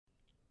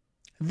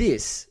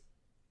This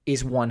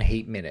is One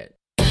Heat Minute.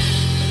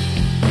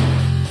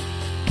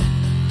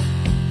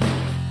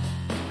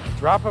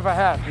 Drop of a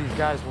hat, these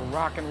guys will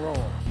rock and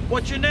roll.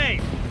 What's your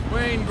name?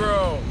 Wayne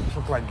Grove.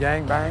 Look like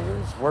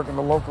gangbangers, working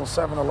the local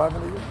 7-Eleven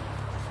to you.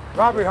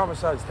 Robbery,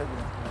 homicides, take me.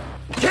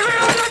 Give me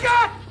all you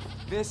got!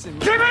 Give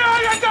me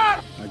all you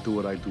got! I do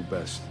what I do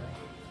best.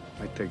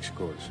 I take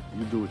scores.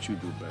 You do what you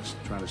do best,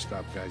 trying to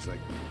stop guys like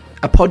me.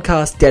 A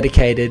podcast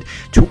dedicated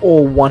to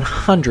all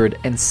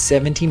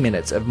 170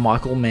 minutes of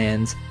Michael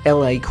Mann's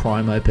LA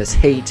crime opus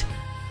Heat,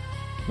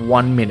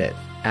 1 minute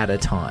at a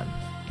time.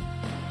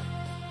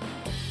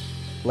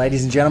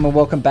 Ladies and gentlemen,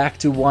 welcome back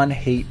to One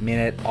Heat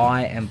Minute.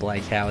 I am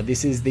Blake Howard.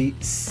 This is the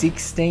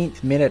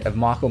 16th minute of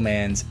Michael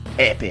Mann's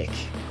epic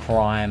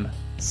crime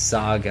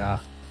saga,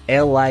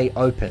 LA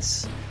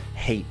opus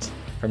Heat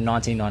from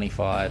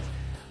 1995.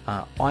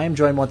 I am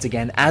joined once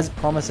again, as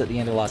promised at the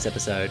end of last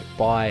episode,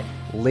 by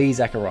Lee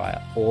Zachariah,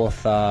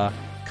 author,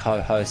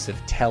 co-host of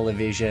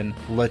television,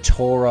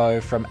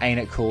 Latoro from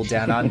Ain't It Cool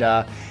Down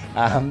Under.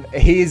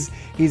 He's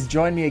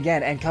joined me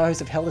again, and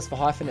co-host of Hell is for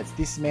Hyphenates.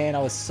 This man, I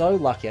was so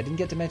lucky. I didn't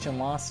get to mention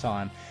last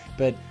time,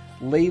 but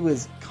Lee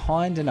was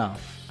kind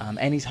enough,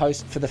 and his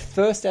host for the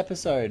first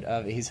episode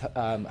of his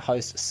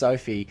host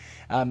Sophie,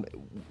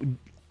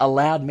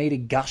 allowed me to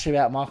gush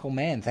about Michael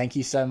Mann. Thank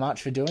you so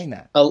much for doing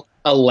that.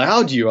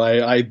 Allowed you?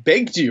 I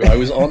begged you. I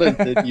was honoured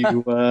that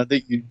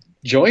you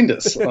joined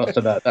us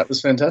after that. That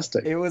was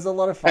fantastic. It was a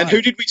lot of fun. And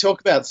who did we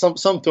talk about? Some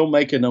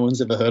filmmaker no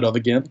one's ever heard of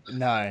again?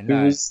 No,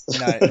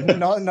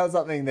 not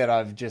something that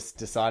I've just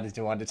decided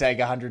to undertake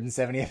a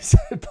 170 episode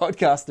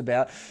podcast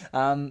about.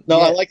 I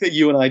like that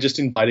you and I just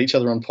invite each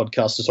other on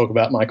podcasts to talk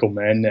about Michael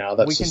Mann now.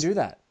 We can do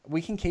that.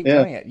 We can keep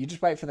doing it. You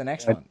just wait for the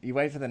next one. You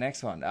wait for the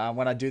next one.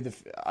 When I do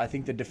I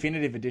think the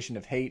definitive edition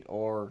of Heat,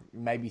 or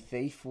maybe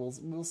Thief,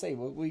 we'll see.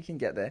 We can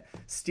get there.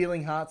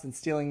 Stealing hearts and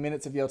stealing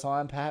minutes of your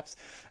time, perhaps.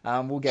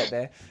 We'll get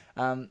there.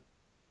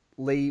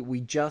 Lee,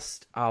 we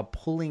just are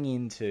pulling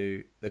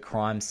into the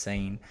crime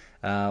scene,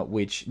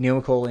 which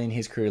Neil McCauley and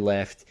his crew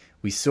left.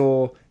 We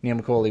saw Neil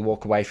McCauley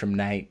walk away from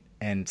Nate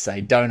and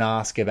say, don't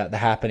ask about the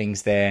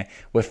happenings there.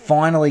 We're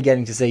finally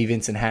getting to see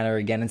Vincent Hanna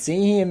again and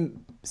see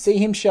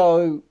him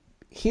show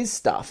his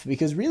stuff,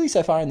 because really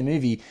so far in the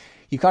movie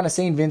you've kind of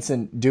seen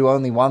Vincent do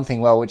only one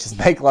thing well, which is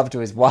make love to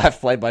his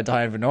wife, played by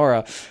Diane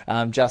Venora,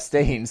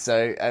 Justine.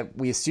 So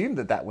we assumed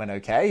that went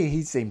okay.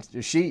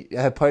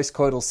 Her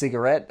post-coital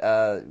cigarette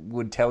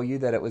would tell you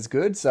that it was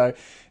good. So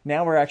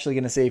now we're actually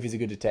going to see if he's a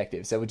good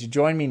detective. So would you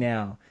join me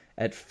now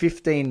at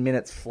 15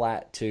 minutes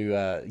flat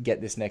to get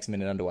this next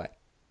minute underway?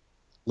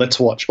 Let's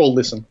watch or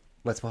listen.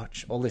 Let's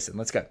watch or listen.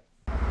 Let's go.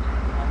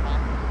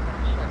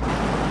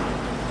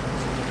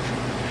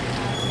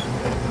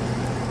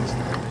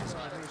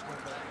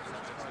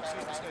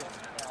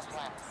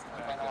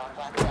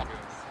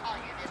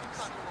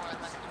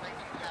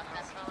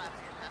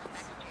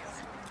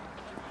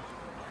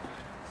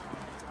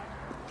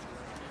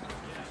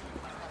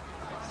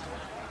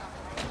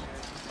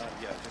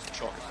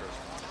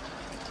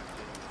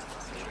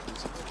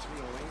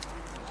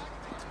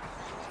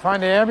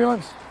 Find the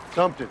ambulance?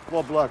 Dumped it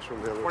 4 blocks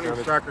from here.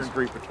 22nd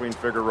Street between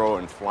Figueroa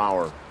and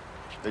Flower.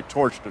 They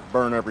torched it,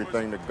 burned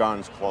everything, the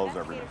guns, clothes,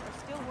 everything.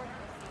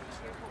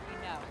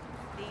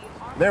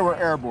 They were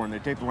airborne. They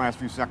taped the last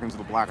few seconds of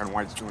the black and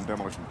whites doing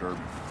demolition derby.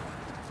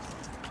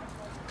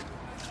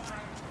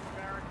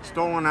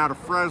 Stolen out of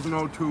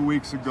Fresno 2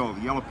 weeks ago. The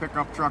yellow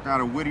pickup truck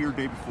out of Whittier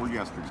day before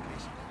yesterday.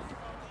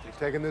 You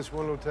taking this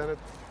one, Lieutenant?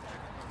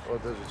 Or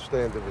does it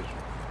stay in division?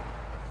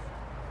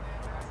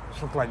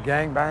 Look like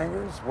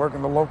gangbangers,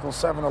 working the local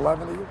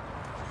 7-Eleven to you.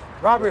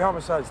 Robbery,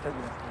 homicides, take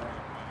me.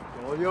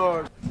 All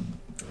yours.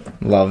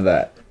 Love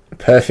that.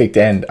 Perfect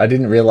end. I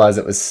didn't realize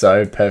it was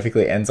so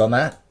perfectly ends on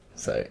that.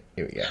 So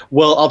here we go.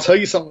 Well, I'll tell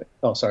you something.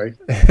 Oh, sorry.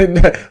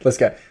 No, let's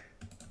go.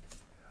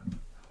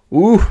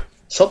 Ooh.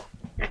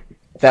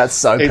 That's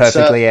so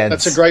perfectly ends.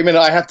 That's a great minute.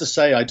 I have to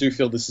say, I do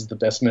feel this is the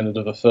best minute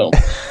of the film.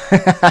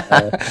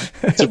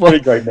 It's a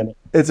pretty great minute.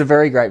 It's a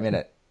very great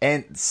minute.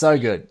 And so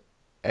good.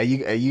 Are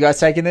you guys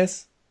taking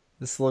this?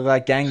 This look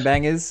like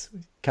gangbangers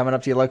coming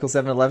up to your local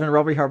 7-Eleven.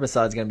 Robbery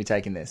Homicide's going to be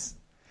taking this.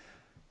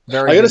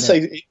 I got to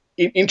say,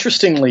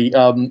 interestingly,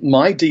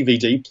 my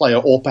DVD player,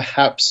 or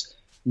perhaps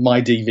my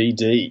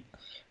DVD,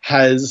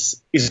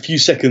 is a few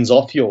seconds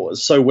off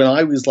yours. So when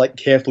I was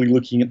carefully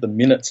looking at the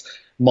minutes,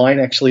 mine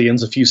actually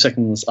ends a few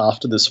seconds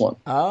after this one.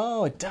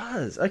 Oh, it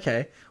does.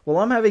 Okay. Well,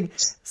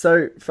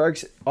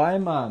 folks,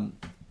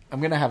 I'm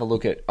going to have a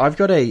look at. I've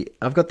got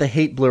the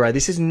Heat Blu-ray.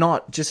 This is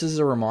not, just as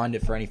a reminder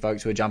for any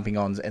folks who are jumping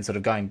on and sort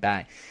of going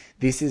back,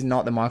 this is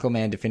not the Michael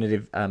Mann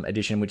Definitive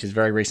Edition, which has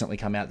very recently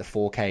come out, the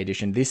 4K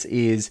edition. This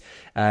is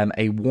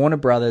a Warner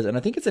Brothers, and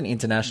I think it's an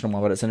international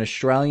one, but it's an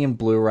Australian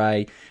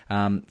Blu-ray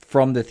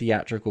from the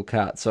theatrical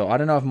cut. So I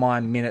don't know if my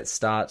minute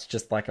starts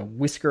just like a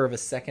whisker of a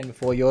second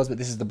before yours, but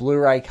this is the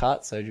Blu-ray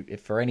cut. So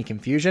if for any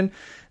confusion,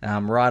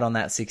 right on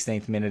that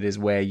 16th minute is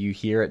where you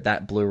hear it,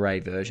 that Blu-ray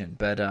version.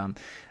 But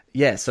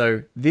yeah,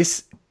 so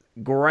this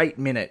great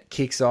minute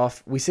kicks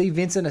off. We see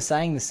Vincent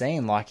assaying the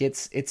scene. Like,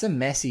 it's a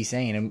messy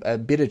scene. And a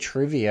bit of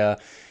trivia,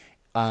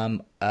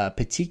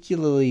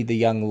 particularly the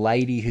young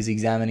lady who's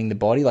examining the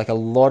body. Like, a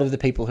lot of the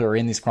people who are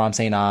in this crime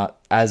scene are,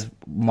 as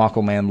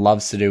Michael Mann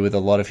loves to do with a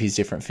lot of his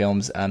different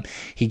films,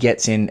 he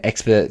gets in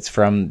experts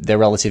from their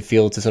relative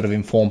field to sort of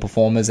inform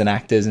performers and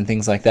actors and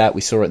things like that.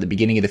 We saw at the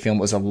beginning of the film,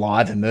 it was a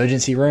live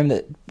emergency room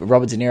that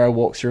Robert De Niro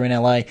walks through in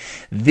LA.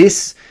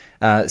 This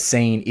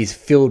scene is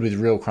filled with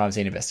real crime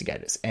scene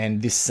investigators,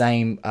 and this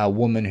same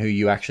woman who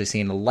you actually see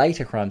in a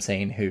later crime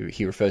scene, who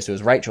he refers to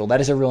as Rachel,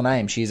 that is a real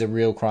name. She's a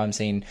real crime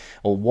scene,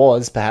 or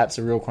was perhaps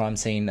a real crime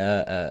scene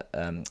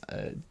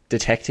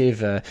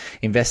detective,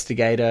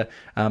 investigator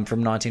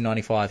from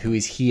 1995, who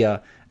is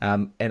here.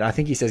 And I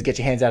think he says, "Get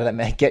your hands out of that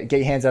man. Get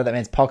your hands out of that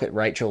man's pocket."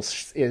 Rachel,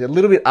 a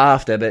little bit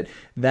after, but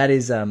that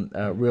is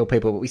real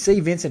people. But we see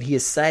Vincent. He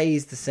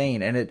essays the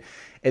scene, and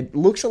it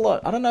looks a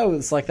lot, I don't know,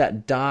 it's like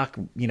that dark,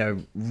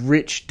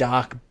 rich,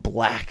 dark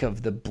black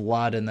of the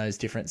blood in those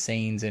different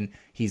scenes, and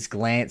he's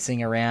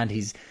glancing around,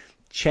 he's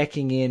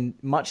checking in,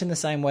 much in the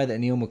same way that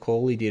Neil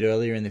McCauley did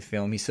earlier in the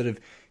film. He's sort of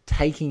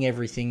taking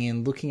everything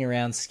in, looking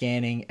around,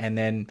 scanning, and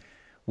then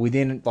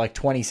within like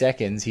 20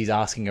 seconds, he's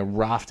asking a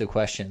raft of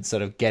questions,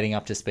 sort of getting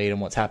up to speed on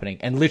what's happening,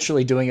 and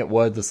literally doing it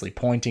wordlessly,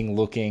 pointing,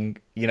 looking,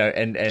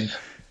 and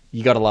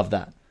you got to love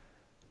that.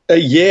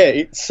 Yeah,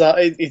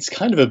 it's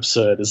kind of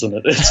absurd, isn't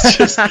it? It's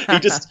just he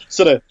just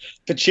sort of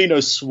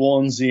Pacino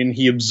swans in,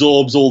 he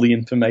absorbs all the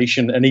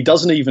information, and he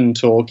doesn't even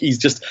talk. He's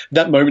just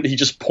that moment he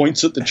just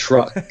points at the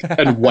truck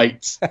and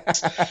waits,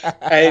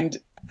 and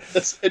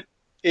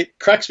it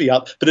cracks me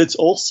up. But it's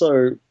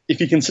also,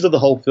 if you consider the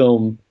whole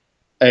film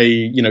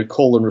a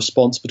call and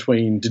response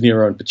between De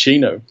Niro and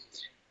Pacino,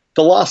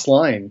 the last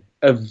line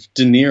of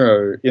De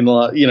Niro in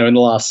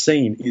the last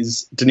scene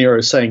is De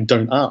Niro saying,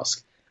 "Don't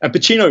ask," and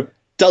Pacino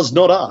does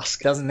not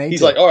ask. Doesn't need He's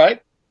to. like, all right,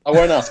 I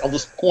won't ask. I'll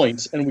just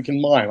point and we can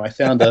mime. I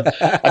found a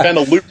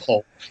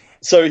loophole.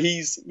 So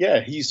he's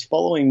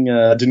following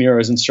De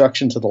Niro's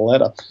instruction to the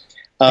letter.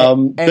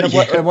 And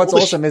what's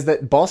awesome is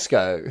that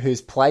Bosco,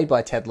 who's played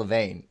by Ted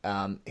Levine,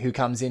 who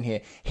comes in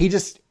here,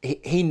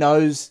 he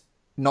knows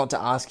not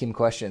to ask him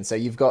questions. So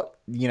you've got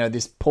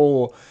this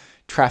poor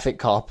traffic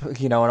cop,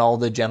 an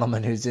older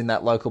gentleman who's in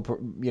that local,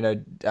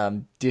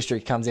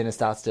 district, comes in and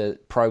starts to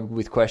probe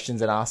with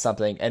questions and ask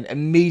something, and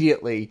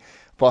immediately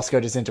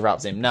Bosco just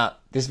interrupts him. Nah,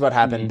 this is what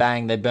happened.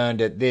 Bang, they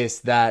burned it. This,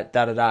 that,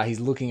 da.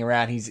 He's looking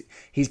around. He's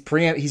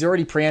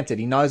already preempted.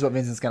 He knows what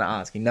Vincent's going to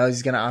ask. He knows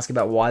he's going to ask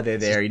about why they're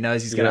there. He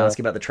knows he's going to ask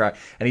about the truck,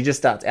 and he just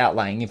starts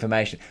outlaying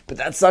information. But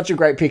that's such a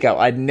great pickup.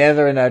 I'd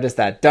never noticed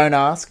that. Don't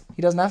ask.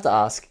 He doesn't have to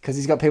ask because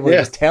he's got people who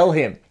just tell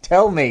him,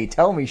 tell me,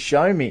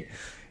 show me.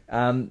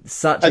 And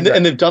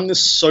they've done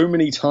this so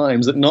many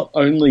times that not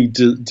only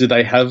do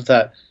they have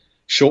that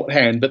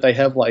shorthand, but they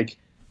have like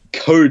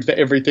code for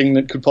everything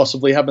that could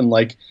possibly happen,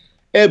 like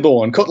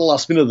airborne, caught the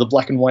last minute of the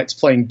black and whites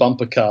playing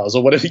bumper cars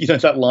or whatever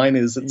that line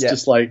is. It's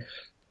just like,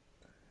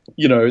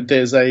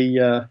 there's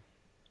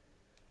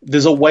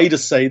a way to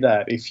say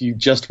that if you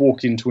just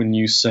walked into a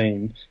new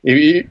scene,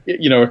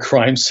 a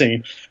crime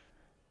scene,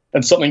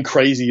 and something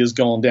crazy has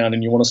gone down,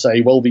 and you want to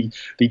say, well, the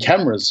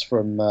cameras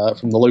from the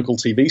local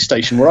TV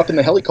station were up in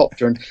the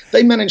helicopter, and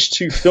they managed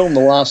to film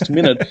the last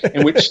minute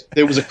in which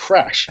there was a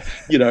crash,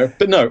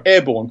 But no,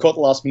 airborne, caught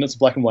the last minutes of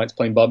black and whites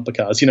playing bumper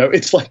cars.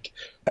 It's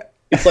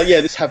like,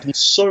 yeah, this happens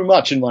so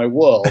much in my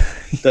world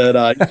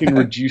that you can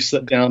reduce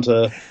that down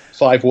to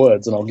 5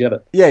 words, and I'll get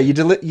it. Yeah, you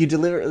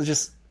deliver it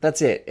just.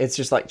 That's it. It's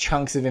just like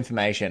chunks of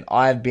information.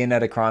 I've been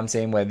at a crime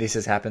scene where this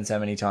has happened so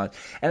many times.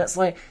 And it's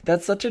like,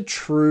 that's such a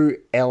true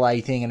LA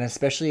thing, and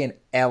especially an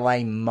LA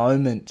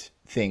moment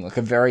thing, like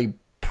a very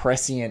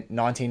prescient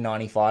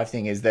 1995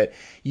 thing, is that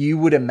you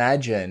would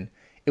imagine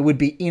it would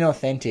be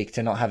inauthentic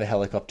to not have a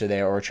helicopter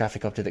there or a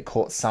traffic copter that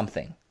caught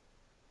something.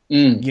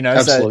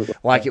 Absolutely. So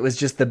like it was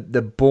just the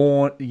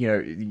born,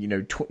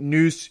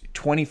 news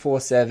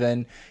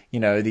 24/7,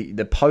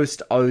 the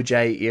post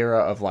OJ era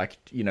of like,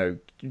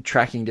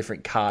 tracking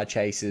different car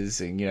chases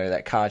and,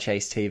 that car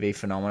chase TV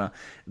phenomena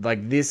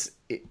like this.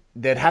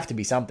 There'd have to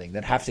be something.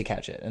 They'd have to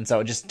catch it. And so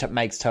it just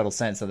makes total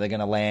sense that they're going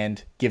to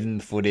land, give them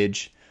the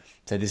footage.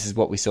 So this is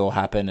what we saw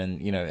happen.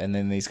 And, and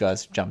then these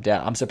guys jumped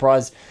out. I'm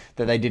surprised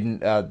that they didn't,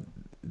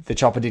 the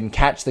chopper didn't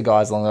catch the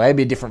guys along the way. It'd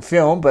be a different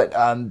film, but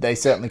they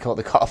certainly caught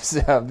the cops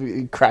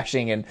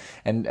crashing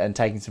and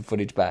taking some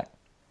footage back.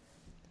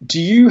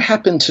 Do you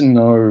happen to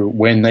know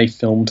when they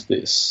filmed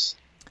this?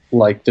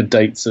 Like the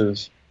dates of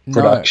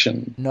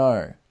production?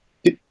 No.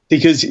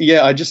 Because,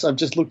 I've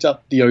just looked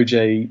up the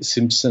O.J.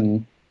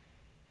 Simpson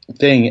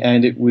thing,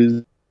 and it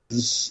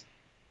was,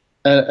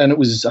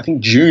 I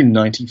think, June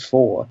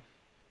 94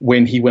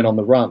 when he went on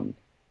the run.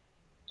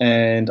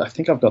 And I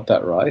think I've got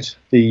that right.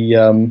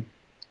 The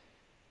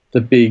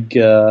big...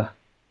 well,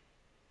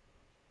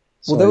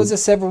 there was a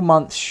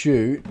several-month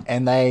shoot,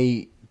 and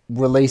they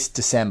released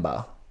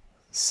December.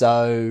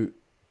 So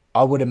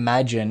I would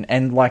imagine...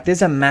 And, like,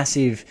 there's a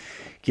massive...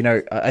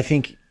 I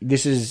think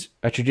this is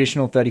a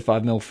traditional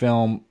 35mm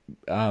film.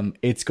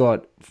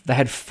 They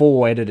had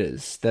 4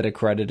 editors that are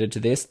credited to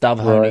this. Dove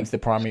Honig's the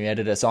primary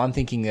editor. So I'm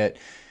thinking that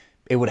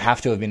it would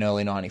have to have been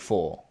early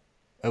 94.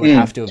 It would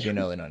have to have been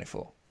early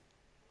 94.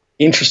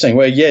 Interesting.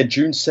 Well, yeah,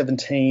 June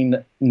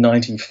 17,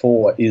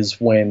 94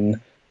 is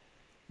when,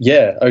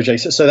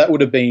 OJ. So that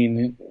would have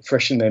been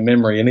fresh in their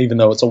memory. And even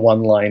though it's a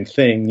one-line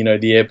thing,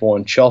 the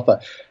airborne chopper,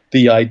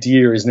 the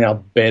idea is now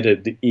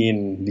bedded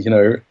in,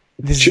 they're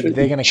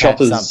going to catch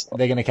something.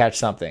 They're going to catch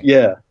something.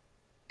 Yeah,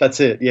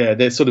 that's it. Yeah,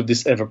 they're sort of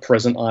this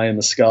ever-present eye in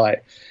the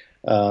sky,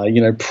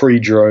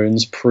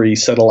 pre-drones,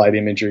 pre-satellite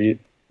imagery.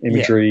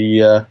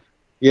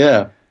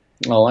 Yeah,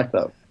 I like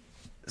that.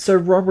 So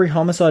robbery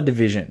homicide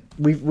division,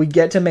 we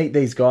get to meet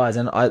these guys,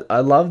 and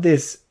I love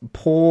this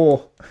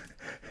poor.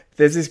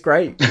 There's this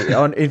great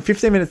in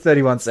 15 minutes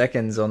 31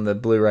 seconds on the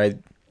Blu-ray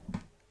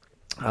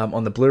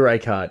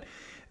card.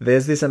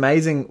 There's this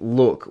amazing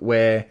look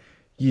where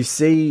you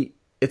see.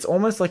 It's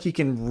almost like you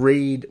can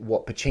read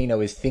what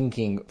Pacino is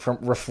thinking from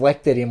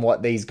reflected in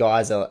what these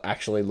guys are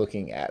actually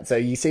looking at. So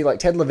you see like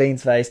Ted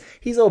Levine's face,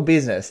 he's all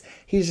business.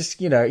 He's just,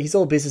 he's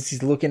all business.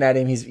 He's looking at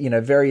him. He's,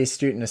 very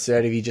astute and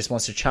assertive. He just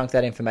wants to chunk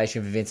that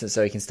information for Vincent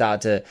so he can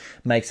start to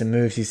make some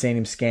moves. He's seen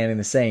him scanning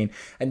the scene.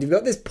 And you've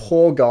got this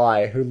poor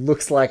guy who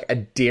looks like a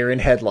deer in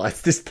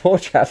headlights, this poor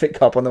traffic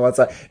cop on the one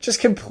side,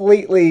 just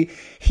completely,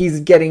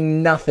 he's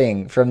getting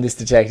nothing from this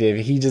detective.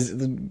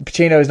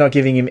 Pacino is not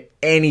giving him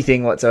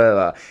anything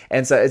whatsoever.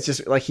 And so it's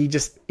just like he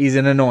just is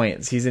an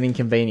annoyance. He's an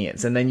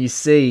inconvenience. And then you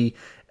see,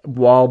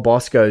 while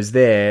Bosco's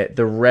there,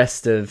 the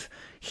rest of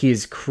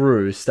his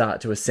crew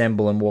start to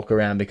assemble and walk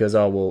around because,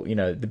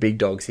 the big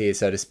dog's here,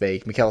 so to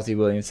speak. McKelty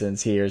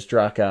Williamson's here as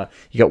Drucker.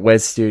 You got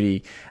Wes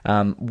Studi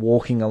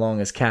walking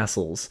along as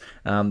Castles.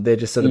 They're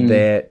just sort of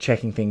there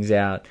checking things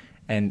out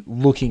and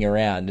looking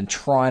around and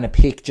trying to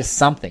pick just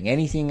something,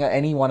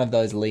 any one of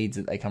those leads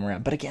that they come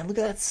around. But again, look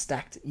at that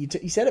stacked.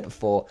 You said it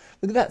before.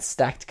 Look at that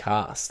stacked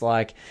cast.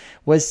 Like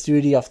Wes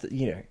Studi off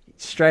the,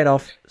 straight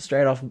off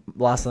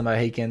Last of the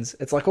Mohicans.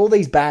 It's like all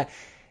these back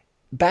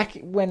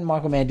when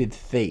Michael Mann did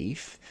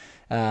Thief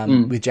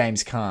with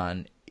James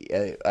Caan.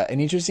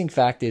 An interesting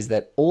fact is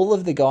that all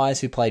of the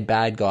guys who played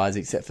bad guys,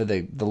 except for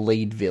the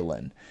lead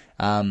villain,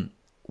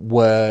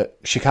 were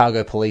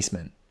Chicago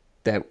policemen.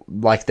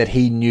 That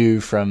he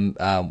knew from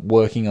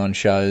working on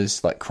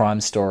shows like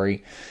Crime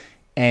Story,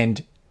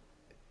 and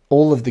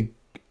all of the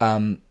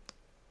so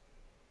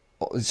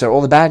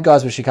all the bad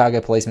guys were Chicago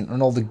policemen,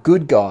 and all the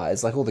good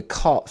guys, like all the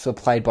cops, were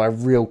played by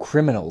real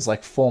criminals,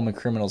 like former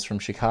criminals from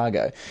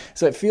Chicago.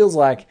 So it feels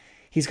like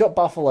he's got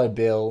Buffalo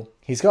Bill,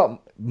 he's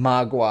got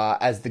Magua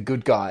as the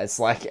good guys,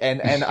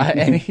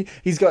 and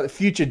he's got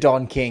future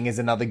Don King as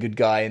another good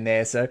guy in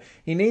there. So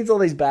he needs all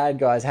these bad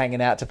guys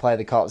hanging out to play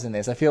the cops in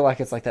this. I feel like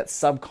it's like that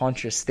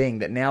subconscious thing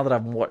that now that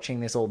I'm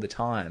watching this all the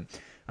time,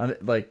 I'm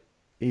like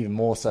even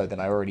more so than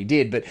I already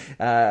did. But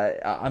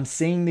I'm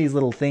seeing these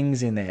little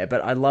things in there.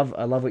 But I love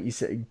what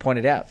you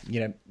pointed out.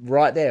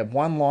 Right there,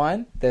 one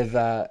line, they've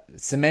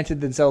cemented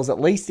themselves at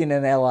least in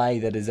an LA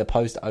that is a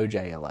post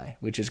OJ LA,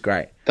 which is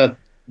great.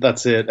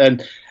 That's it,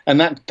 and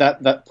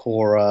that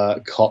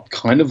poor cop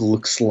kind of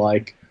looks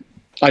like,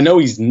 I know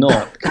he's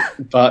not,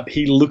 but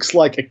he looks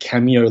like a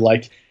cameo,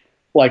 like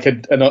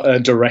a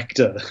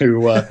director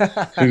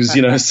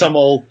who's some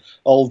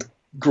old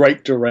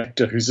great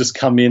director who's just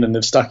come in and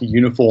they've stuck a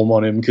uniform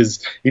on him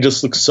because he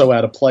just looks so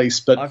out of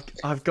place. But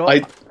I'm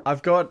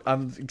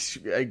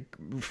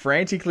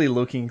frantically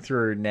looking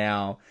through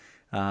now.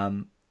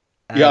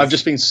 I've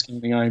just been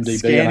scanning IMDb.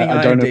 Scanning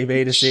I don't IMDb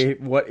know to see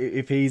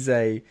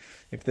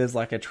if there's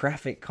like a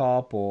traffic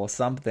cop or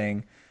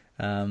something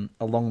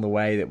along the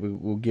way that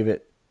we'll give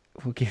it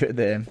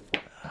there.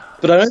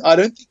 But I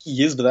don't think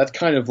he is. But that's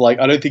kind of like,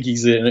 I don't think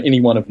he's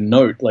anyone of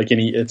note. Like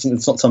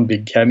it's not some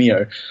big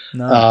cameo.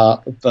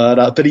 No.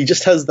 But he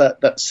just has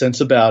that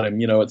sense about him.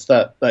 It's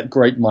that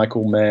great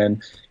Michael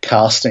Mann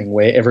casting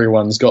where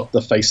everyone's got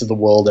the face of the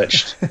world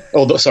etched,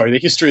 the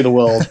history of the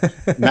world,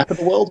 map of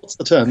the world. What's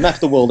the term? Map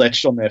of the world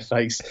etched on their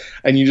face,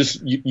 and you just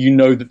you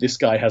know that this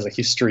guy has a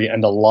history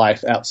and a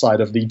life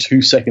outside of the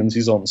 2 seconds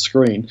he's on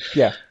screen.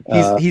 Yeah,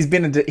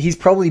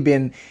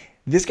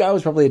 this guy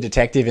was probably a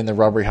detective in the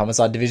robbery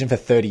homicide division for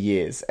 30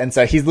 years. And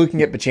so he's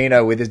looking at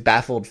Pacino with his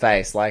baffled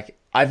face. Like,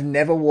 I've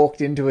never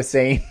walked into a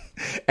scene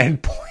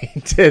and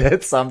pointed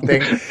at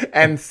something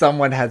and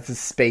someone has to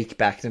speak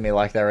back to me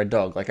like they're a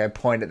dog. Like, I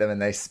point at them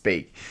and they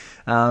speak.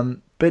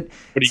 But what are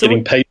you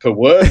getting paid per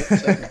word?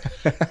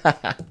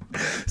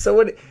 So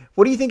what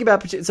do you think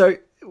about Pacino? So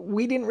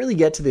we didn't really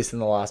get to this in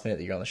the last minute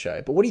that you're on the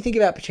show, but what do you think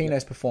about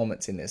Pacino's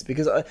performance in this?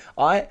 Because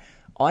I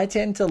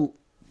tend to,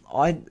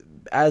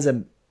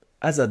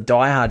 as a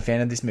diehard fan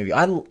of this movie,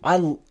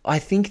 I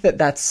think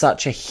that's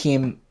such a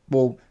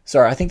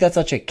I think that's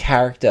such a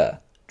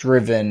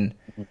character-driven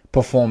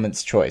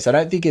performance choice. I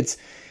don't think it's,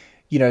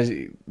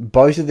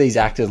 both of these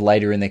actors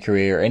later in their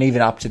career, and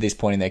even up to this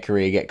point in their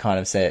career, get kind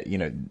of said,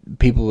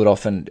 people would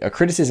often, a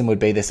criticism would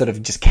be they're sort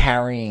of just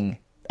carrying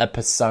a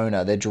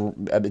persona.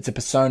 It's a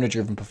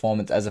persona-driven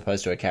performance as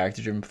opposed to a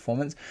character-driven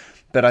performance.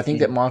 But I think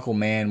that Michael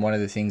Mann, one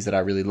of the things that I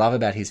really love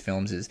about his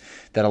films is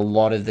that a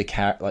lot of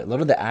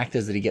the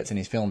actors that he gets in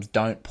his films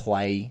don't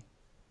play.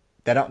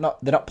 They're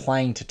not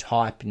playing to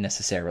type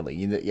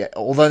necessarily.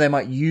 Although they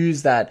might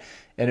use that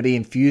and it'd be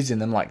infused in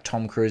them, like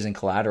Tom Cruise in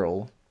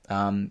Collateral.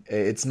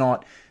 It's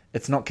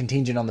not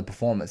contingent on the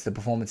performance. The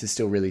performance is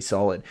still really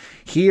solid.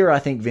 Here, I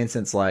think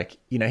Vincent's like,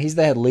 he's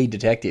the lead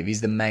detective.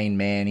 He's the main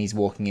man. He's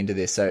walking into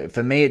this. So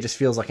for me, it just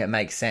feels like it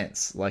makes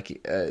sense.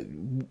 Like,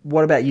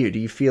 what about you? Do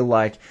you feel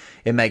like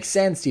it makes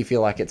sense? Do you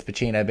feel like it's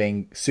Pacino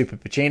being super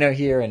Pacino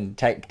here and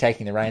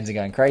taking the reins and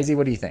going crazy?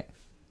 What do you think?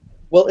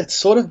 Well, it's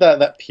sort of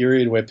that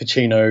period where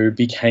Pacino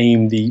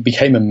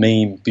became a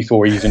meme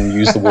before he even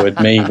used the word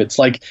meme. It's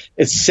like,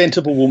 it's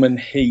Sensible Woman,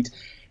 Heat.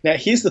 Now,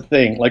 here's the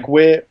thing. Like,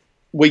 we're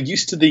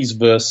used to these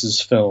versus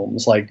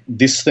films, like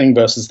this thing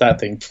versus that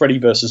thing, Freddy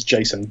versus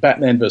Jason,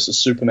 Batman versus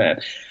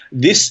Superman.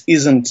 This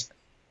isn't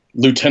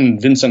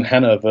Lieutenant Vincent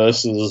Hanna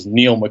versus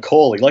Neil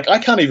McCauley. Like, I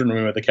can't even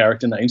remember the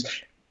character names.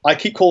 I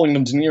keep calling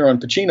them De Niro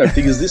and Pacino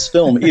because this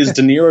film is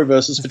De Niro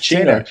versus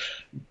Pacino.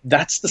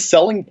 That's the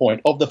selling point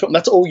of the film.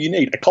 That's all you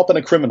need. A cop and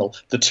a criminal,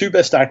 the two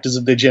best actors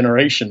of their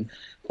generation,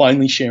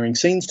 finally sharing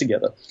scenes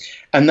together.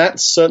 And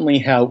that's certainly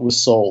how it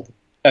was sold.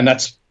 And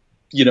that's,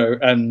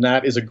 and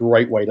that is a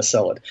great way to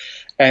sell it.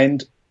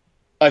 And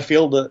I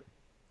feel that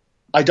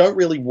I don't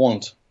really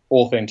want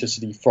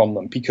authenticity from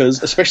them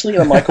because, especially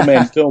in a Michael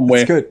Mann film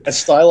where, as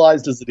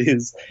stylized as it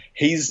is,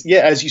 he's,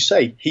 as you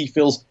say, he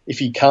feels if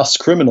he casts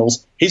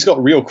criminals, he's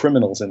got real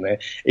criminals in there.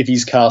 If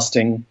he's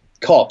casting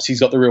cops, he's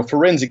got the real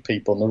forensic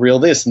people and the real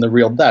this and the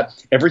real that.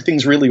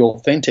 Everything's really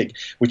authentic,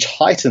 which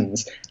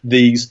heightens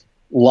these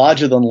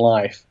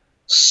larger-than-life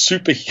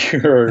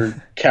superhero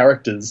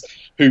characters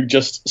who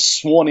just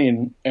swan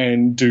in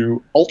and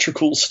do ultra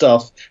cool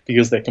stuff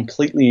because they're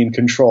completely in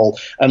control.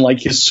 And like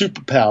his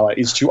superpower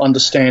is to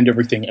understand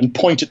everything and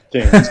point at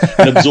things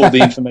and absorb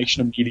the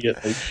information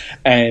immediately.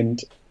 And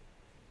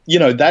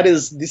that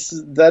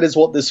is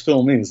what this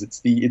film is. It's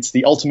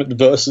the ultimate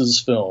versus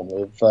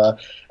film of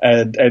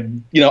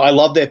and I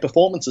love their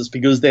performances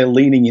because they're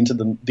leaning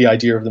into the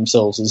idea of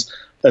themselves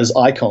as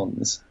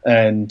icons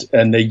and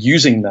they're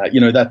using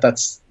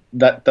that.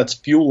 That's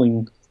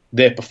fueling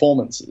their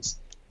performances.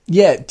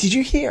 Yeah, did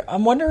you hear? I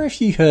wonder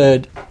if you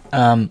heard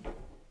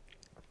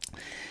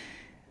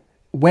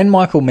when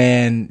Michael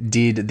Mann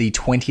did the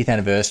 20th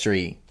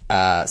anniversary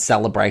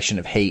celebration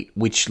of Heat,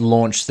 which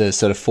launched the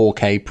sort of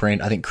 4K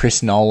print. I think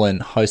Chris Nolan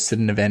hosted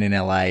an event in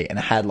LA and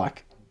it had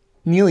like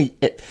nearly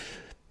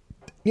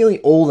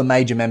all the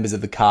major members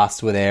of the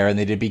cast were there, and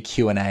they did a big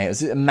Q&A. It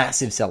was a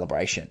massive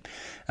celebration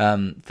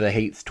for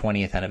Heat's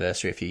 20th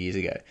anniversary a few years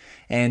ago.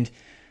 And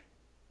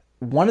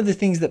one of the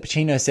things that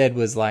Pacino said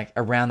was like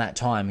around that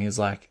time, he was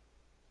like,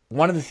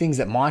 one of the things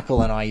that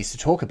Michael and I used to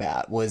talk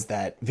about was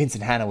that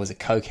Vincent Hanna was a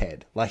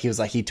cokehead. Like he was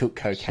like, he took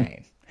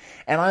cocaine.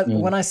 And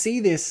when I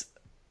see this,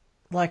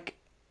 like,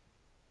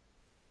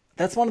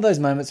 that's one of those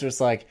moments where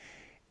it's like,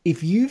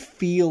 if you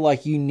feel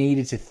like you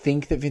needed to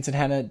think that Vincent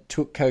Hanna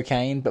took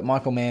cocaine, but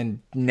Michael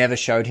Mann never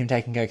showed him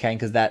taking cocaine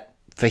because that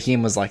for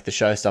him was like the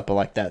showstopper,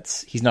 like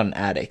he's not an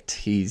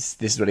addict. This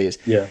is what he is.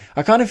 Yeah.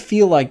 I kind of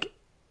feel like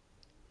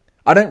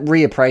I don't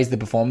reappraise the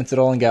performance at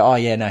all and go, oh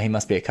yeah, no, he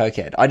must be a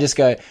cokehead. I just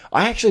go,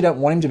 I actually don't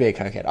want him to be a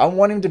cokehead. I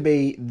want him to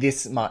be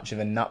this much of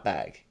a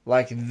nutbag.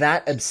 Like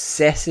that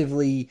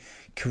obsessively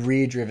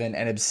career-driven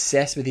and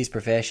obsessed with his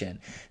profession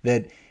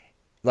that,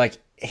 like,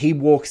 he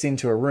walks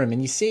into a room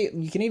and you see it,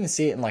 you can even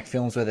see it in like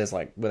films where there's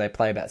like, where they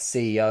play about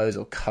CEOs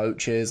or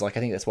coaches. Like, I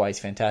think that's why he's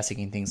fantastic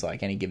in things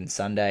like Any Given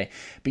Sunday.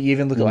 But you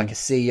even look at like a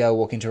CEO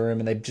walk into a room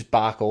and they just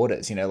bark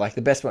orders, like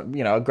the best one,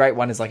 a great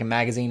one is like a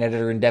magazine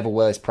editor in Devil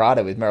Wears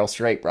Prada with Meryl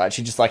Streep, right?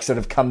 She just like sort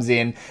of comes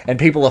in and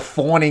people are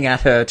fawning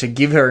at her to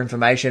give her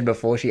information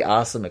before she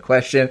asks them a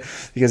question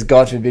because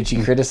God forbid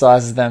she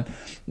criticizes them.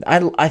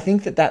 I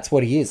think that's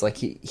what he is. Like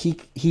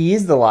he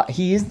is the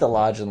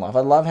larger than life.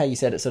 I love how you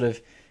said it sort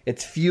of,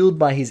 it's fueled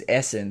by his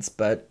essence,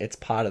 but it's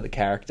part of the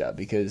character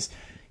because,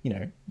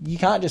 you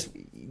can't just,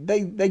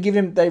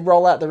 they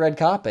roll out the red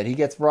carpet. He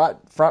gets right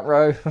front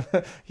row.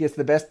 He gets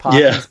the best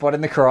parking spot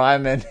in the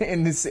crime and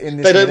in this.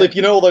 They don't like,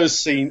 all those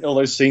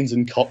scenes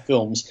in cop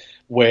films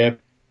where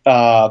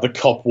the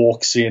cop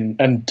walks in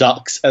and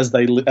ducks as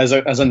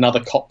another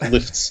cop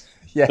lifts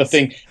the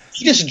thing.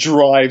 He just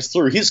drives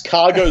through. His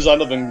car goes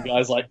under them. The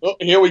guy's like, oh,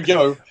 here we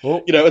go.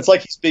 Oh. It's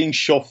like he's being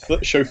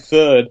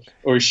chauffeured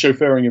or he's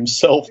chauffeuring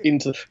himself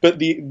into. But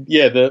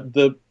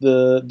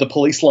the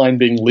police line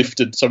being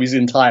lifted, so his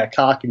entire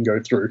car can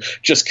go through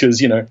just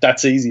because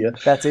that's easier.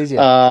 That's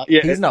easier.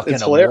 He's not going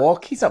to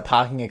walk. He's not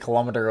parking a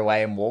kilometer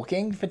away and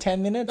walking for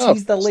 10 minutes.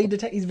 He's the lead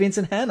detective. He's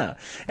Vincent Hanna,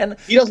 and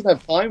he doesn't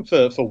have time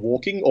for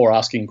walking or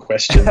asking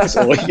questions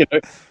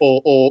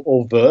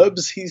or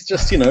verbs. He's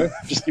just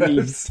just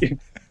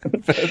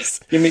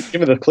give me.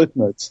 give me the cliff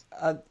notes.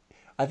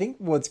 I think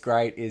what's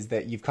great is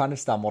that you've kind of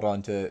stumbled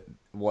onto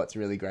what's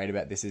really great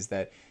about this is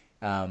that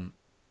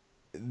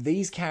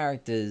these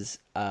characters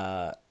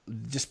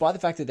despite the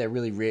fact that they're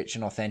really rich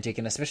and authentic,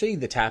 and especially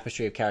the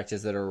tapestry of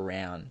characters that are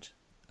around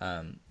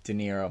De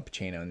Niro and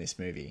Pacino in this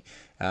movie,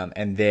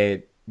 and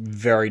their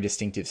very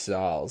distinctive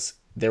styles,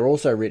 they're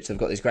also rich. They've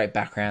got these great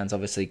backgrounds,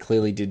 obviously,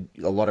 clearly did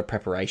a lot of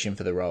preparation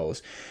for the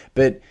roles.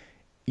 But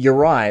you're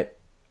right,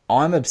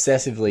 I'm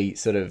obsessively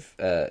sort of,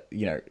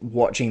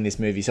 watching this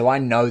movie, so I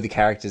know the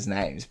characters'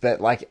 names.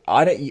 But, like,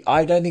 I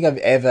don't think I've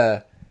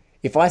ever...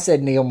 If I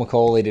said Neil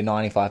McCauley to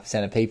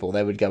 95% of people,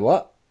 they would go,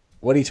 what?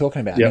 What are you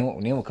talking about? Yep.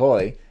 Neil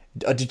McCauley?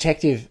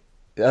 Detective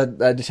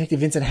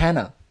Vincent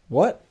Hanna.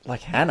 What?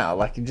 Like Hannah?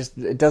 Like,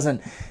 it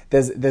doesn't...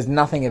 There's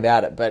nothing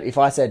about it. But if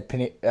I said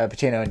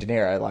Pacino and De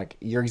Niro, like,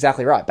 you're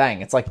exactly right.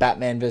 Bang. It's like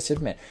Batman versus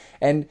Superman.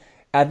 And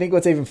I think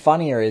what's even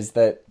funnier is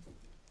that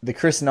the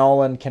Chris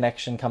Nolan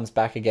connection comes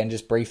back again,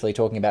 just briefly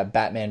talking about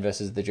Batman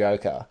versus the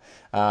Joker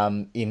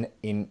in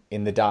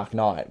The Dark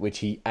Knight, which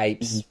he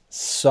apes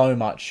so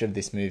much of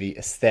this movie: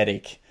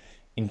 aesthetic,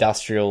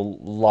 industrial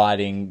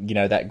lighting,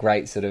 that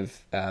great sort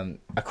of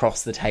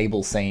across the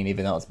table scene,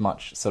 even though it's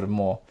much sort of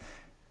more.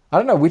 I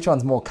don't know which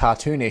one's more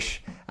cartoonish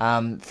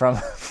from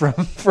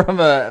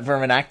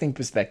an acting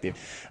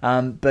perspective,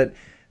 but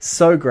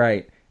so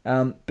great.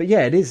 But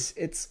yeah, it is.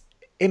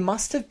 It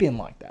must have been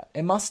like that.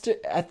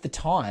 At the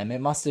time,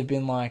 it must have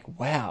been like,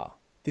 wow,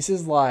 this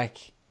is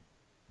like...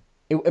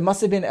 It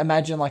must have been,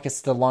 imagine like a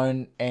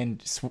Stallone and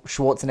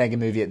Schwarzenegger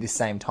movie at this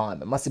same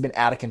time. It must have been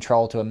out of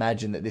control to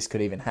imagine that this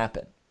could even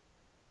happen.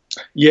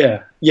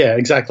 Yeah,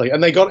 exactly.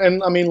 And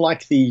I mean,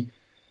 like the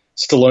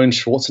Stallone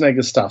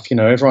Schwarzenegger stuff,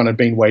 everyone had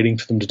been waiting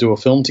for them to do a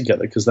film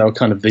together because they were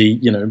kind of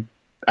the,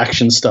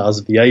 action stars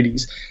of the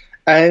 80s.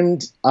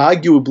 And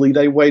arguably,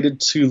 they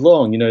waited too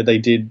long. They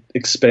did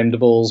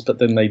Expendables, but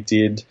then they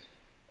did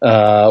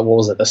what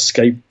was it,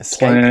 Escape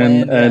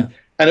Plan,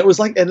 and it was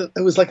like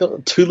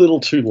too little,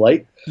 too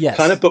late. Yes.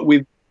 Kind of. But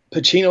with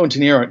Pacino and De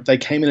Niro, they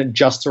came in at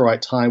just the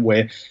right time,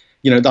 where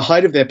the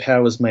height of their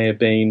powers may have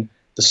been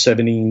the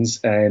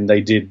 70s, and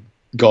they did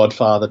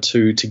Godfather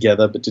 2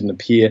 together, but didn't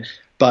appear.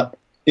 But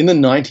in the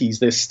 90s,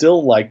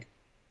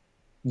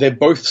 they're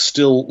both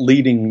still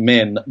leading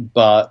men,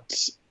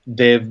 but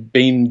they've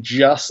been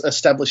just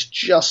established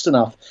just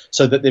enough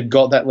so that they've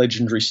got that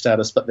legendary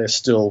status, but they're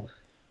still,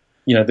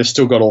 they've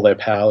still got all their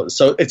powers.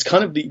 So it's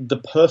kind of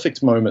the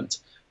perfect moment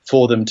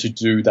for them to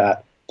do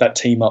that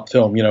team up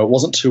film. It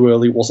wasn't too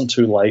early, it wasn't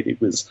too late. It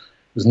was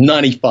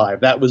 95.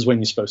 That was when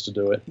you're supposed to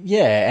do it.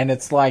 Yeah, and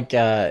it's like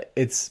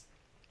it's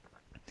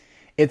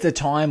a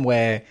time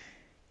where,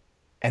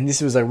 and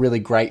this was a really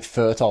great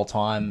fertile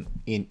time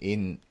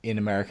in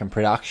American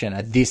production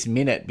at this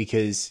minute,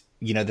 because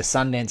the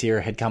Sundance era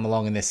had come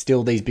along, and there's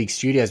still these big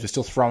studios were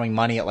still throwing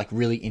money at like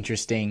really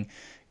interesting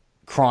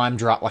crime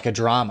like a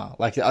drama.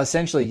 Like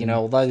essentially,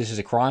 although this is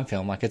a crime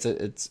film, like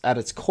it's at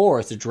its core,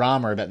 it's a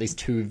drama about these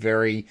two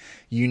very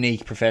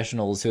unique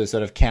professionals who are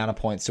sort of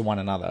counterpoints to one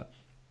another.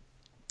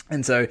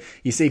 And so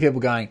you see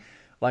people going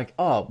like,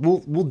 oh,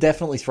 we'll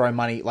definitely throw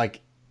money like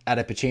at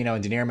a Pacino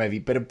and De Niro movie,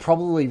 but it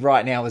probably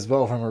right now as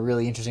well, from a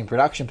really interesting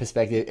production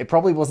perspective, it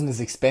probably wasn't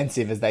as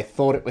expensive as they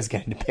thought it was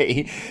going to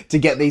be to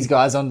get these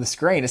guys on the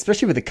screen,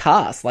 especially with the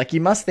cast. Like, you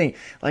must think,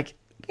 like,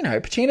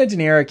 Pacino, De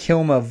Niro,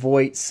 Kilmer,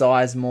 Voight,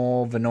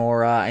 Sizemore,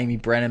 Venora, Amy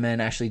Brenneman,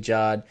 Ashley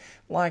Judd,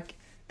 like,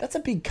 that's a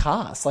big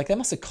cast. Like, that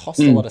must have cost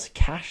a lot of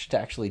cash to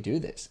actually do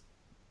this.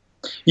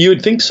 You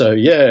would think so,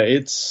 yeah.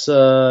 It's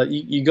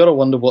you got to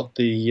wonder what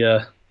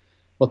the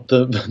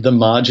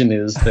margin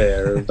is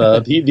there of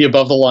the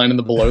above the line and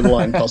the below the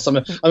line costs.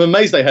 I'm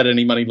amazed they had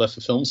any money left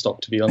for film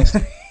stock, to be honest.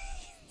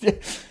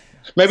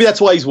 Maybe that's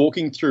why he's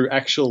walking through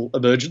actual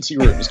emergency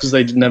rooms, because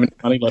they didn't have any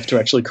money left to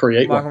actually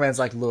create Michael one. Mann's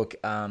like, look,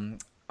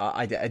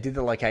 I did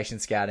the location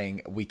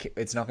scouting.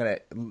 It's not gonna.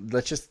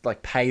 Let's just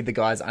like pay the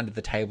guys under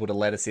the table to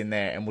let us in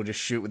there, and we'll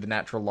just shoot with the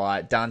natural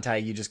light. Dante,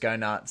 you just go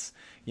nuts.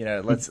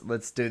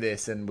 Let's do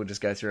this, and we'll just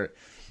go through it.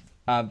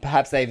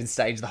 Perhaps they even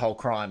staged the whole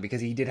crime,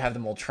 because he did have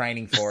them all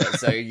training for it.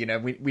 So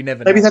we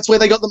never know. Maybe that's where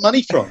they got the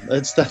money from.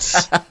 That's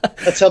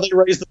how they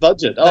raised the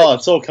budget. Oh,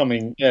 it's all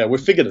coming. Yeah, we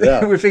figured it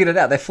out. We figured it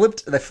out. They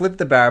flipped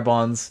the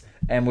Barabons,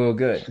 and we were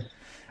good.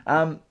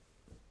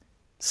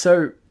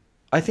 So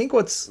I think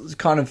what's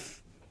kind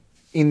of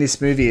in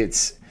this movie,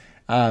 it's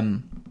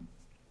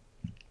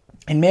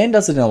and Mann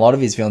does it in a lot of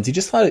his films. He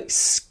just like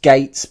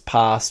skates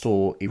past,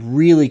 or he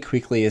really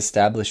quickly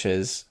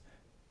establishes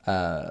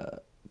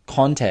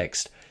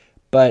context,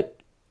 but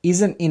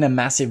isn't in a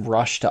massive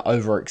rush to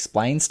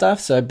over-explain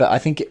stuff. But I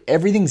think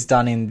everything's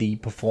done in the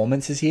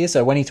performances here.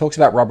 So when he talks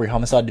about Robbery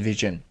Homicide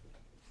Division,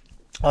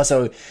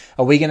 so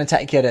are we going to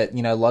take it at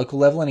local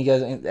level? And he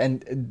goes,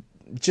 and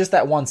just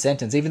that one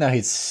sentence, even though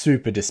he's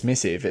super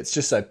dismissive, it's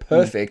just so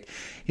perfect.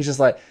 He's just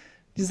like,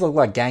 these look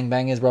like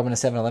gangbangers robbing a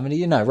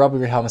 7-Eleven.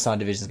 Robbery Homicide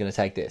Division is going to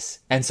take this.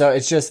 And so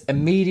it's just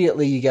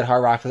immediately you get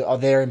hierarchically, oh,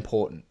 they're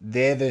important.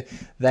 They're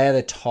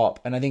the top.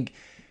 And I think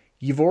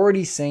you've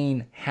already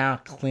seen how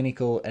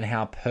clinical and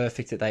how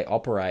perfect that they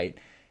operate.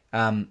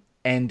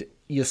 And,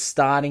 you're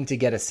starting to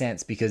get a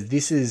sense, because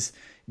this is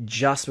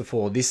just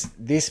before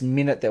this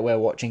minute that we're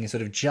watching is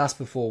sort of just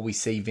before we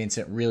see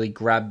Vincent really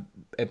grab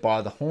it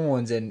by the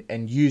horns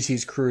and use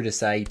his crew to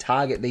say,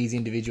 target these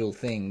individual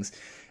things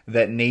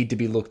that need to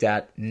be looked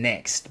at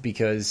next,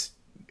 because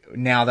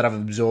now that I've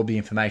absorbed the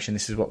information,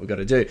 this is what we've got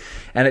to do.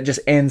 And it just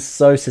ends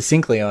so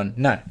succinctly on,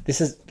 no,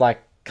 this is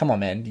like, come on,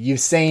 man. You've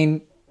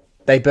seen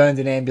they burned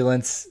an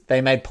ambulance,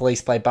 they made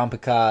police play bumper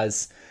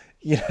cars,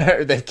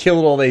 they've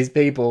killed all these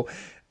people.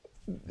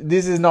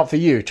 This is not for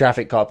you,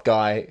 traffic cop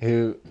guy,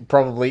 who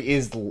probably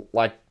is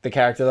like the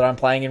character that I'm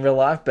playing in real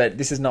life, but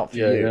this is not for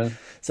you. Yeah.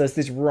 So it's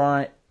this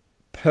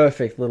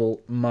perfect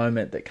little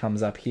moment that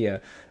comes up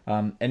here.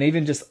 And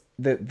even just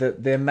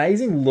the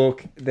amazing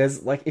look,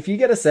 there's like, if you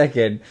get a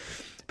second,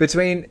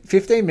 between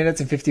 15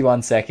 minutes and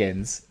 51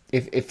 seconds,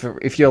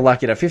 if you're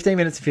lucky enough, 15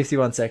 minutes and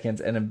 51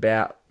 seconds and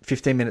about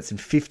 15 minutes and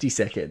 50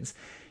 seconds,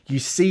 you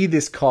see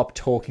this cop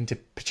talking to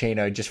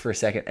Pacino just for a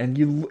second, and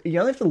you only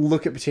have to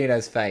look at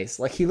Pacino's face.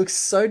 Like, he looks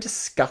so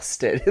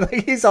disgusted.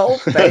 Like, his whole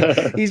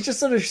face, he's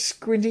just sort of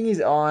squinting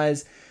his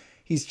eyes.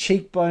 His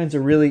cheekbones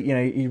are really,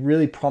 he's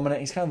really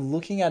prominent. He's kind of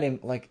looking at him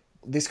like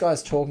this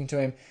guy's talking to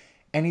him,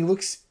 and he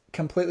looks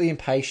completely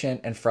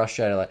impatient and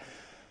frustrated. Like,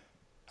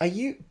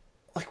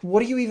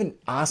 what are you even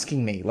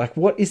asking me? Like,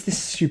 what is the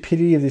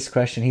stupidity of this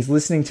question? He's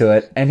listening to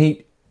it, and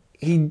he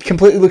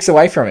completely looks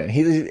away from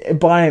it.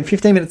 By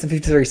 15 minutes and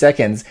 53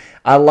 seconds,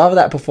 I love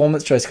that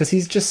performance choice, because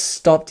he's just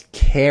stopped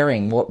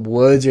caring what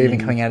words are even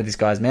coming out of this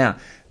guy's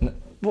mouth.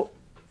 Well,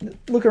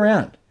 look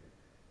around.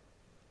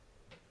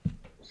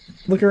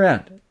 Look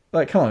around.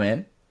 Like, come on,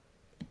 man.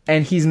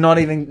 And he's not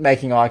even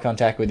making eye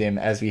contact with him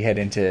as we head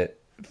into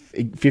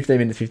 15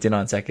 minutes,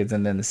 59 seconds,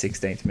 and then the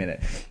 16th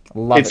minute.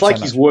 It's like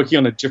he's working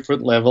on a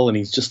different level, and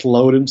he's just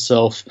lowered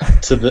himself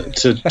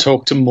to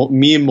talk to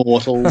mere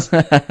mortals.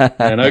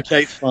 And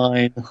okay,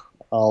 fine,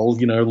 I'll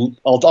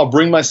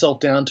bring myself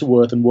down to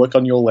earth and work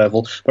on your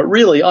level. But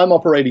really, I'm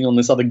operating on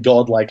this other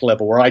godlike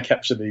level where I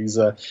capture these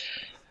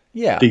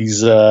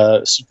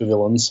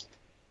supervillains.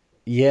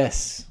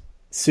 Yes.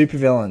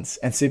 Supervillains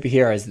and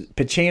superheroes.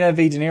 Pacino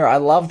v. De Niro. I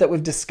love that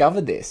we've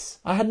discovered this.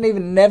 I hadn't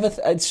even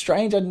it's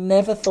strange. I'd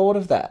never thought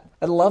of that.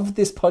 I love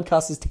this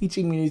podcast is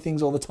teaching me new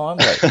things all the time.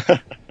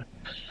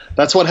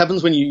 That's what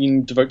happens when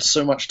you devote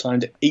so much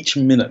time to each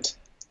minute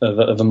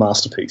of a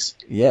masterpiece.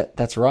 Yeah,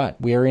 that's right.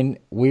 We're in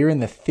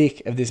the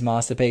thick of this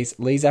masterpiece.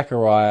 Lee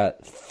Zachariah,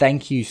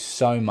 thank you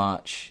so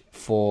much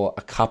for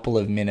a couple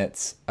of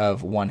minutes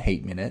of one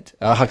Heat minute.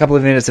 A couple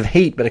of minutes of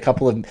Heat, but a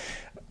couple of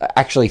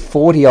actually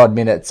 40 odd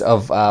minutes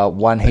of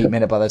one Heat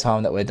minute by the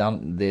time that we're done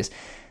with this.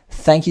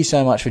 Thank you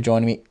so much for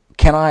joining me.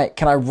 Can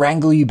I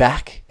wrangle you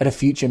back at a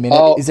future minute?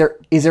 Oh.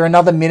 Is there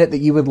another minute that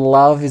you would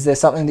love? Is there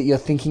something that you're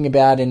thinking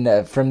about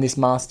from this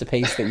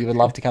masterpiece that you would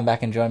love to come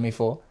back and join me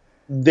for?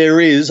 There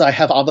is. I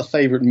have other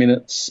favorite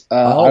minutes.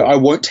 I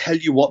won't tell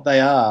you what they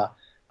are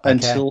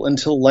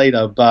until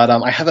later, but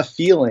I have a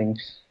feeling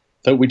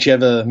that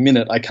whichever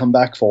minute I come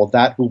back for,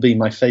 that will be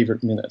my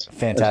favorite minute.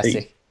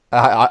 Fantastic.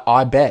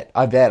 I bet.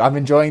 I'm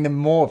enjoying them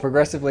more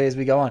progressively as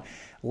we go on.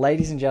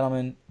 Ladies and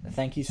gentlemen,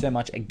 thank you so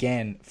much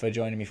again for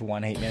joining me for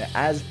One Heat Minute.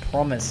 As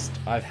promised,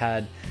 I've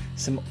had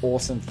some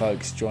awesome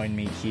folks join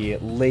me here.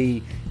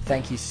 Lee,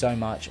 thank you so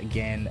much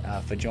again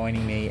for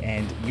joining me,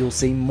 and you'll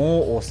see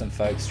more awesome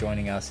folks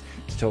joining us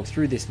to talk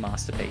through this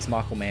masterpiece,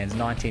 Michael Mann's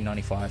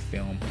 1995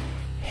 film,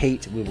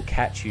 Heat. We will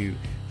catch you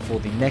for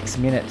the next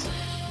minute,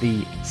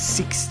 the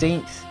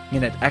 16th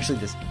minute, actually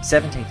the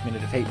 17th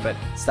minute of Heat, but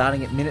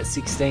starting at minute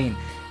 16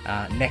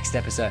 next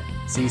episode.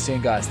 See you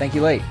soon, guys. Thank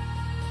you, Lee.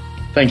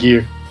 Thank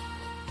you.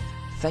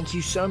 Thank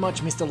you so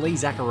much, Mr. Lee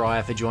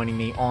Zachariah, for joining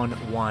me on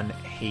One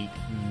Heat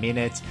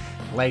Minute.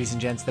 Ladies and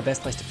gents, the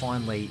best place to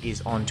find Lee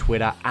is on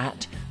Twitter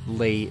at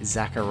Lee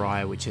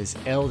Zachariah, which is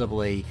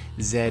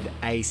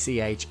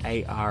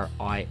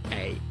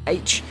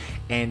LEEZACHARIAH.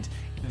 And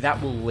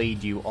that will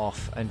lead you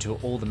off into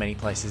all the many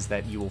places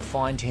that you will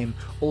find him.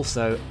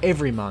 Also,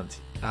 every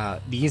month,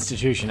 the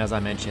institution, as I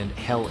mentioned,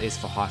 Hell is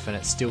for Hyphen,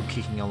 it's still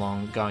kicking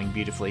along, going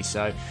beautifully.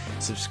 So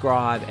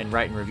subscribe and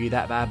rate and review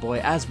that bad boy,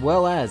 as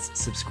well as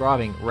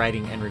subscribing,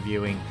 rating and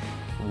reviewing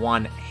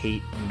One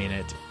Heat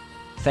Minute.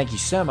 Thank you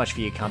so much for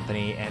your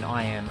company, and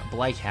I am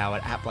Blake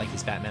Howard at Blake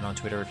is Batman on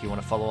Twitter if you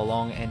want to follow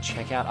along and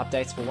check out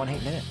updates for One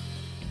Heat Minute.